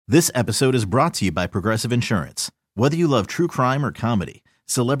This episode is brought to you by Progressive Insurance. Whether you love true crime or comedy,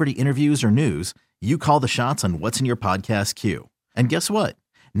 celebrity interviews or news, you call the shots on what's in your podcast queue. And guess what?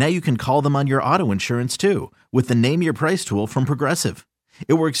 Now you can call them on your auto insurance too with the Name Your Price tool from Progressive.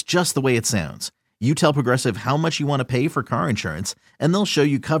 It works just the way it sounds. You tell Progressive how much you want to pay for car insurance, and they'll show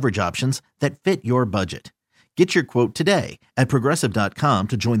you coverage options that fit your budget. Get your quote today at Progressive.com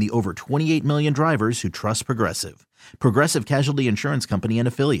to join the over 28 million drivers who trust Progressive. Progressive Casualty Insurance Company and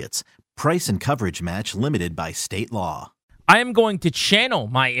Affiliates. Price and coverage match limited by state law. I am going to channel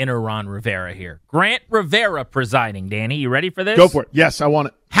my inner Ron Rivera here. Grant Rivera presiding. Danny, you ready for this? Go for it. Yes, I want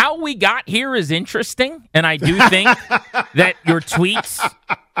it. How we got here is interesting, and I do think that your tweets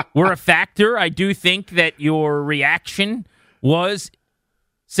were a factor. I do think that your reaction was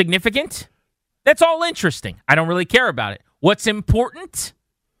significant. That's all interesting. I don't really care about it. What's important?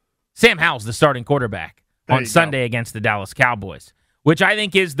 Sam Howell's the starting quarterback on Sunday against the Dallas Cowboys, which I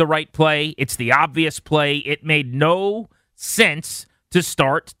think is the right play. It's the obvious play. It made no sense to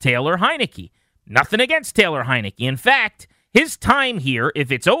start Taylor Heinicke. Nothing against Taylor Heinicke. In fact, his time here,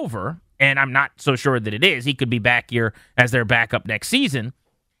 if it's over, and I'm not so sure that it is, he could be back here as their backup next season,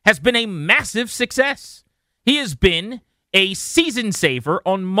 has been a massive success. He has been a season saver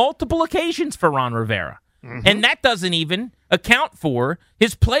on multiple occasions for Ron Rivera. Mm-hmm. And that doesn't even account for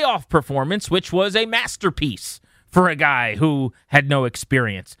his playoff performance, which was a masterpiece for a guy who had no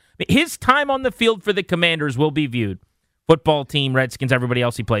experience. His time on the field for the Commanders will be viewed, football team, Redskins, everybody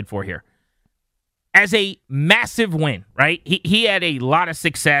else he played for here, as a massive win, right? He had a lot of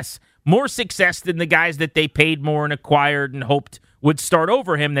success, more success than the guys that they paid more and acquired and hoped would start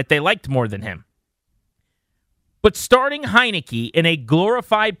over him that they liked more than him. But starting Heinicke in a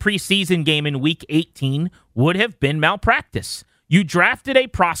glorified preseason game in Week 18 would have been malpractice. You drafted a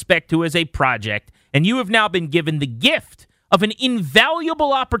prospect who is a project, and you have now been given the gift of an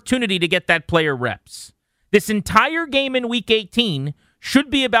invaluable opportunity to get that player reps. This entire game in Week 18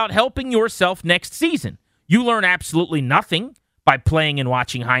 should be about helping yourself next season. You learn absolutely nothing by playing and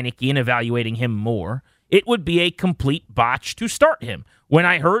watching Heinicke and evaluating him more. It would be a complete botch to start him. When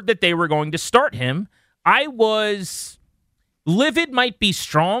I heard that they were going to start him, I was livid, might be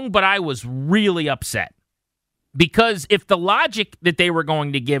strong, but I was really upset. Because if the logic that they were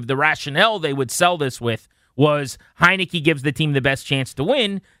going to give, the rationale they would sell this with was Heinicke gives the team the best chance to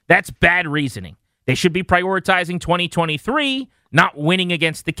win, that's bad reasoning. They should be prioritizing 2023, not winning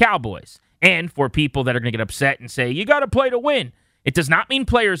against the Cowboys. And for people that are going to get upset and say, you got to play to win, it does not mean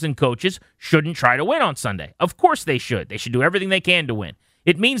players and coaches shouldn't try to win on Sunday. Of course they should. They should do everything they can to win.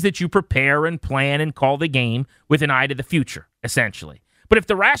 It means that you prepare and plan and call the game with an eye to the future, essentially. But if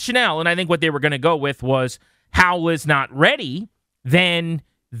the rationale, and I think what they were going to go with, was Howell is not ready, then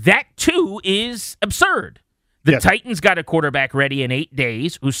that too is absurd. The Titans got a quarterback ready in 8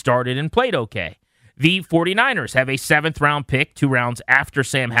 days who started and played okay. The 49ers have a 7th-round pick 2 rounds after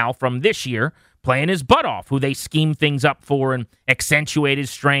Sam Howell from this year, playing his butt off, who they scheme things up for and accentuate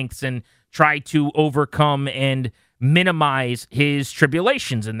his strengths and try to overcome and minimize his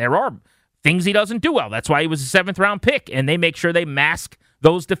tribulations. And there are things he doesn't do well. That's why he was a 7th-round pick, and they make sure they mask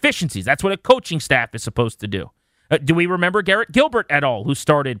those deficiencies. That's what a coaching staff is supposed to do. Do we remember Garrett Gilbert at all, who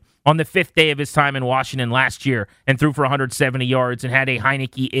started on the 5th day of his time in Washington last year and threw for 170 yards and had a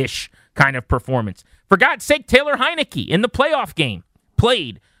Heinicke-ish kind of performance? For God's sake, Taylor Heinicke in the playoff game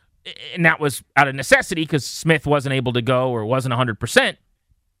played, and that was out of necessity because Smith wasn't able to go or wasn't 100%,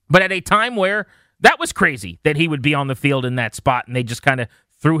 but at a time where that was crazy that he would be on the field in that spot, and they just kind of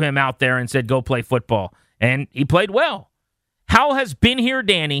threw him out there and said, go play football. And he played well. Howell has been here,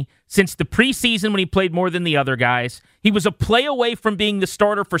 Danny, since the preseason when he played more than the other guys. He was a play away from being the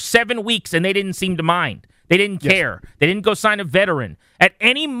starter for 7 weeks, and they didn't seem to mind. They didn't care. They didn't go sign a veteran. At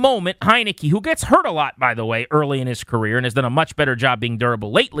any moment, Heinicke, who gets hurt a lot, by the way, early in his career and has done a much better job being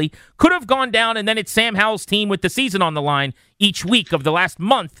durable lately, could have gone down, and then it's Sam Howell's team with the season on the line each week of the last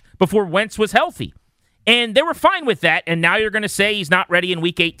month before Wentz was healthy. And they were fine with that, and now you're going to say he's not ready in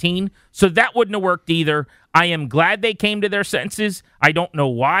Week 18, so that wouldn't have worked either. I am glad they came to their senses. I don't know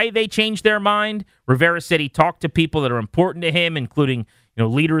why they changed their mind. Rivera said he talked to people that are important to him, including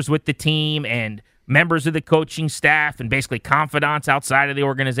leaders with the team and members of the coaching staff and basically confidants outside of the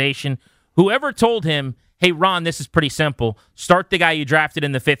organization. Whoever told him, hey, Ron, this is pretty simple. Start the guy you drafted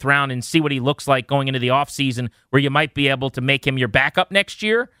in the 5th round and see what he looks like going into the offseason where you might be able to make him your backup next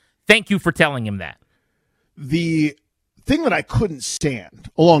year. Thank you for telling him that. The thing that I couldn't stand,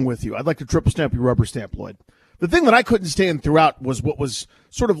 along with you, I'd like to triple stamp your rubber stamp, Lloyd. The thing that I couldn't stand throughout was what was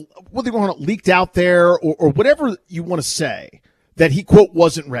sort of, whether you want to leaked out there or whatever you want to say, that he, quote,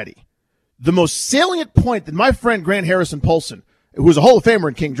 wasn't ready. The most salient point that my friend Grant Harrison Polson who was a Hall of Famer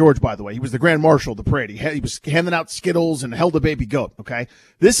in King George, by the way. He was the Grand Marshal of the parade. He was handing out Skittles and held a baby goat, okay?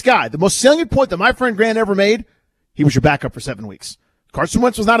 This guy, the most salient point that my friend Grant ever made, he was your backup for 7 weeks. Carson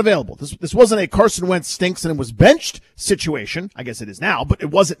Wentz was not available. This wasn't a Carson Wentz stinks and was benched situation. I guess it is now, but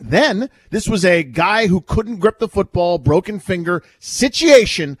it wasn't then. This was a guy who couldn't grip the football, broken finger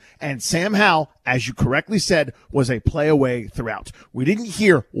situation, and Sam Howell, as you correctly said, was a play away throughout. We didn't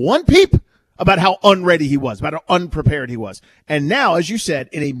hear one peep about how unready he was, about how unprepared he was. And now, as you said,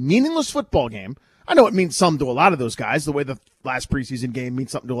 in a meaningless football game, I know it means something to a lot of those guys, the way the last preseason game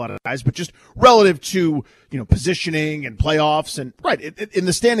means something to a lot of guys, but just relative to, positioning and playoffs and right in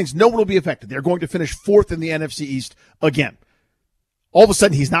the standings, no one will be affected. They're going to finish 4th in the NFC East again. All of a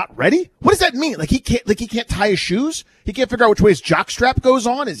sudden he's not ready? What does that mean? He can't tie his shoes? He can't figure out which way his jockstrap goes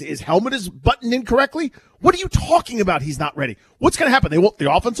on? His helmet is buttoned incorrectly? What are you talking about? He's not ready. What's going to happen?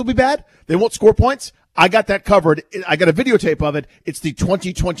 The offense will be bad? They won't score points? I got that covered. I got a videotape of it. It's the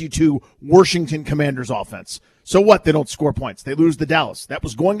 2022 Washington Commanders offense. So what? They don't score points. They lose to Dallas. That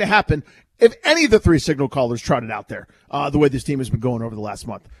was going to happen if any of the 3 signal callers trotted out there, the way this team has been going over the last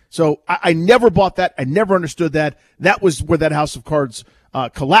month. So I never bought that. I never understood that. That was where that house of cards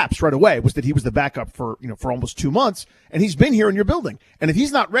collapsed right away, was that he was the backup for almost 2 months, and he's been here in your building. And if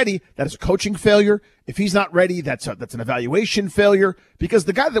he's not ready, that is a coaching failure. If he's not ready, that's an evaluation failure, because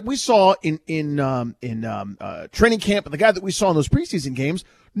the guy that we saw in training camp and the guy that we saw in those preseason games,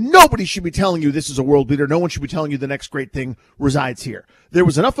 nobody should be telling you this is a world beater. No one should be telling you the next great thing resides here. There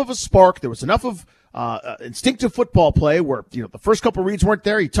was enough of a spark. There was enough of instinctive football play where, the first couple reads weren't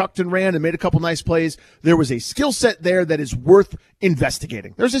there. He tucked and ran and made a couple nice plays. There was a skill set there that is worth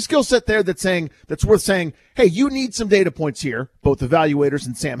investigating. There's a skill set there that's worth saying, hey, you need some data points here, both evaluators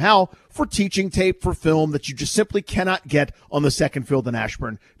and Sam Howell, for teaching tape, for film that you just simply cannot get on the second field in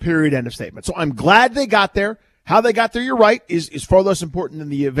Ashburn, period, end of statement. So I'm glad they got there. How they got there, you're right, is far less important than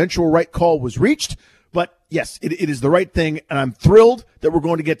the eventual right call was reached. But yes, it is the right thing, and I'm thrilled that we're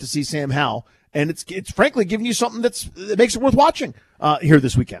going to get to see Sam Howell. And it's frankly giving you something that makes it worth watching here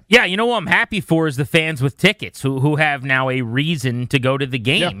this weekend. Yeah, what I'm happy for is the fans with tickets who have now a reason to go to the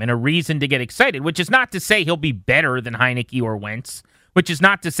game and a reason to get excited, which is not to say he'll be better than Heineke or Wentz, which is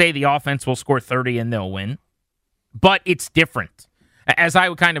not to say the offense will score 30 and they'll win, but it's different. As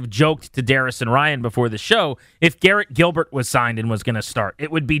I kind of joked to Darius and Ryan before the show, if Garrett Gilbert was signed and was going to start,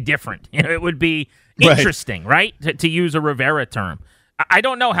 it would be different. It would be interesting, right? To use a Rivera term. I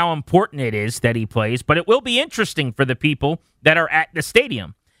don't know how important it is that he plays, but it will be interesting for the people that are at the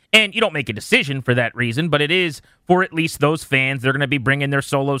stadium. And you don't make a decision for that reason, but it is for at least those fans. They're going to be bringing their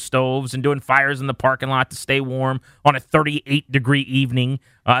solo stoves and doing fires in the parking lot to stay warm on a 38-degree evening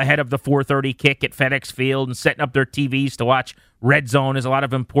ahead of the 4:30 kick at FedEx Field, and setting up their TVs to watch Red Zone, as a lot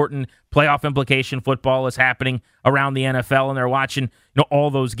of important playoff implication football is happening around the NFL, and they're watching all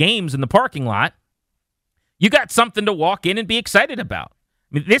those games in the parking lot. You got something to walk in and be excited about.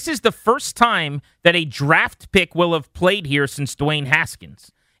 I mean, this is the first time that a draft pick will have played here since Dwayne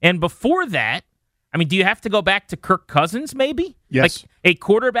Haskins. And before that, do you have to go back to Kirk Cousins, maybe? Yes. Like a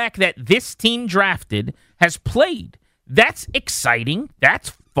quarterback that this team drafted has played. That's exciting.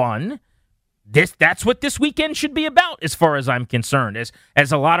 That's fun. That's what this weekend should be about, as far as I'm concerned.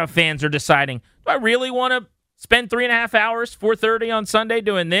 As a lot of fans are deciding, do I really want to spend 3.5 hours, 4:30 on Sunday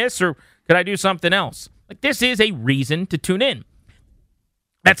doing this, or could I do something else? This is a reason to tune in.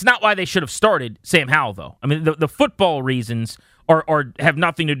 That's not why they should have started Sam Howell, though. The football reasons are have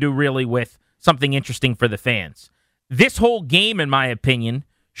nothing to do really with something interesting for the fans. This whole game, in my opinion,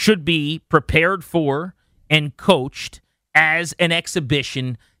 should be prepared for and coached as an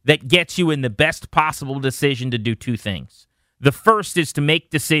exhibition that gets you in the best possible decision to do 2 things. The first is to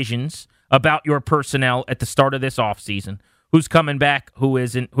make decisions about your personnel at the start of this offseason. Who's coming back, who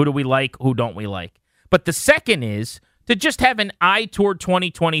isn't, who do we like, who don't we like. But the second is to just have an eye toward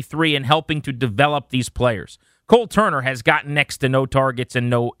 2023 and helping to develop these players. Cole Turner has gotten next to no targets and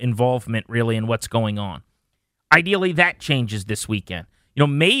no involvement really in what's going on. Ideally, that changes this weekend.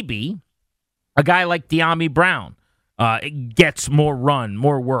 Maybe a guy like De'Ami Brown gets more run,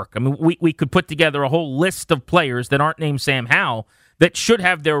 more work. We could put together a whole list of players that aren't named Sam Howell that should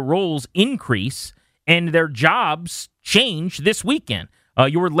have their roles increase and their jobs change this weekend.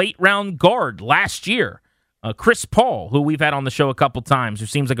 Your late-round guard last year, Chris Paul, who we've had on the show a couple times, who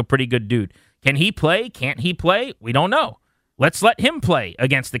seems like a pretty good dude. Can he play? Can't he play? We don't know. Let's let him play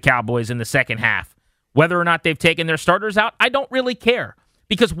against the Cowboys in the second half. Whether or not they've taken their starters out, I don't really care.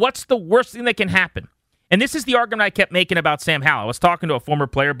 Because what's the worst thing that can happen? And this is the argument I kept making about Sam Howell. I was talking to a former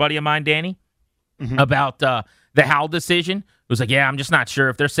player buddy of mine, Danny, about the Howell decision. It was like, yeah, I'm just not sure.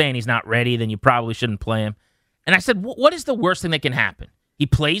 If they're saying he's not ready, then you probably shouldn't play him. And I said, what is the worst thing that can happen? He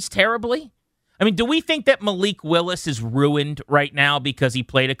plays terribly? I mean, do we think that Malik Willis is ruined right now because he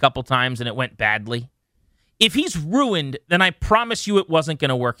played a couple times and it went badly? If he's ruined, then I promise you it wasn't going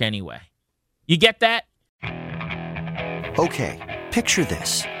to work anyway. You get that? Okay, picture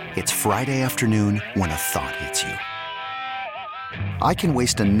this. It's Friday afternoon when a thought hits you. I can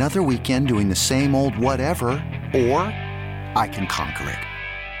waste another weekend doing the same old whatever, or I can conquer it.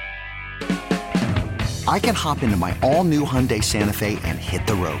 I can hop into my all-new Hyundai Santa Fe and hit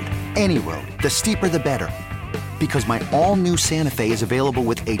the road. Any road. The steeper, the better. Because my all-new Santa Fe is available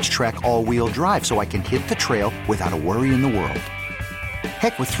with H-Track all-wheel drive, so I can hit the trail without a worry in the world.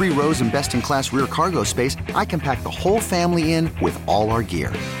 Heck, with 3 rows and best-in-class rear cargo space, I can pack the whole family in with all our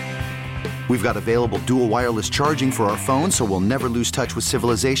gear. We've got available dual wireless charging for our phones, so we'll never lose touch with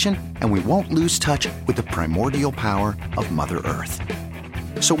civilization, and we won't lose touch with the primordial power of Mother Earth.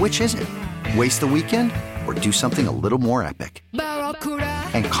 So which is it? Waste the weekend or do something a little more epic?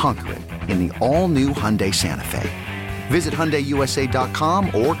 And conquer it in the all-new Hyundai Santa Fe. Visit HyundaiUSA.com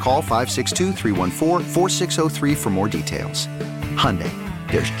or call 562-314-4603 for more details. Hyundai,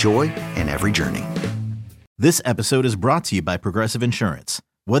 there's joy in every journey. This episode is brought to you by Progressive Insurance.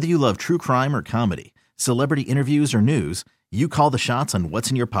 Whether you love true crime or comedy, celebrity interviews or news, you call the shots on what's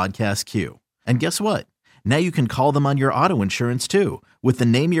in your podcast queue. And guess what? Now you can call them on your auto insurance too with the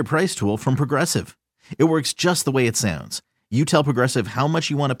Name Your Price tool from Progressive. It works just the way it sounds. You tell Progressive how much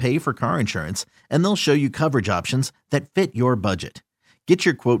you want to pay for car insurance, and they'll show you coverage options that fit your budget. Get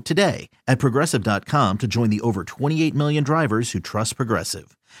your quote today at Progressive.com to join the over 28 million drivers who trust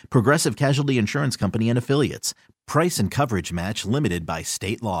Progressive. Progressive Casualty Insurance Company and Affiliates. Price and coverage match limited by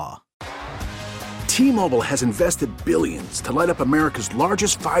state law. T-Mobile has invested billions to light up America's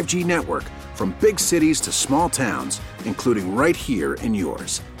largest 5G network, from big cities to small towns, including right here in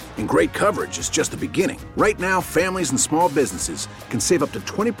yours. And great coverage is just the beginning. Right now, families and small businesses can save up to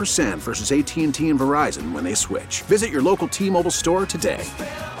 20% versus AT&T and Verizon when they switch. Visit your local T-Mobile store today.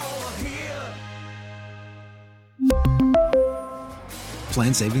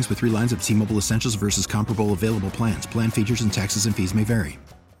 Plan savings with 3 lines of T-Mobile Essentials versus comparable available plans. Plan features and taxes and fees may vary.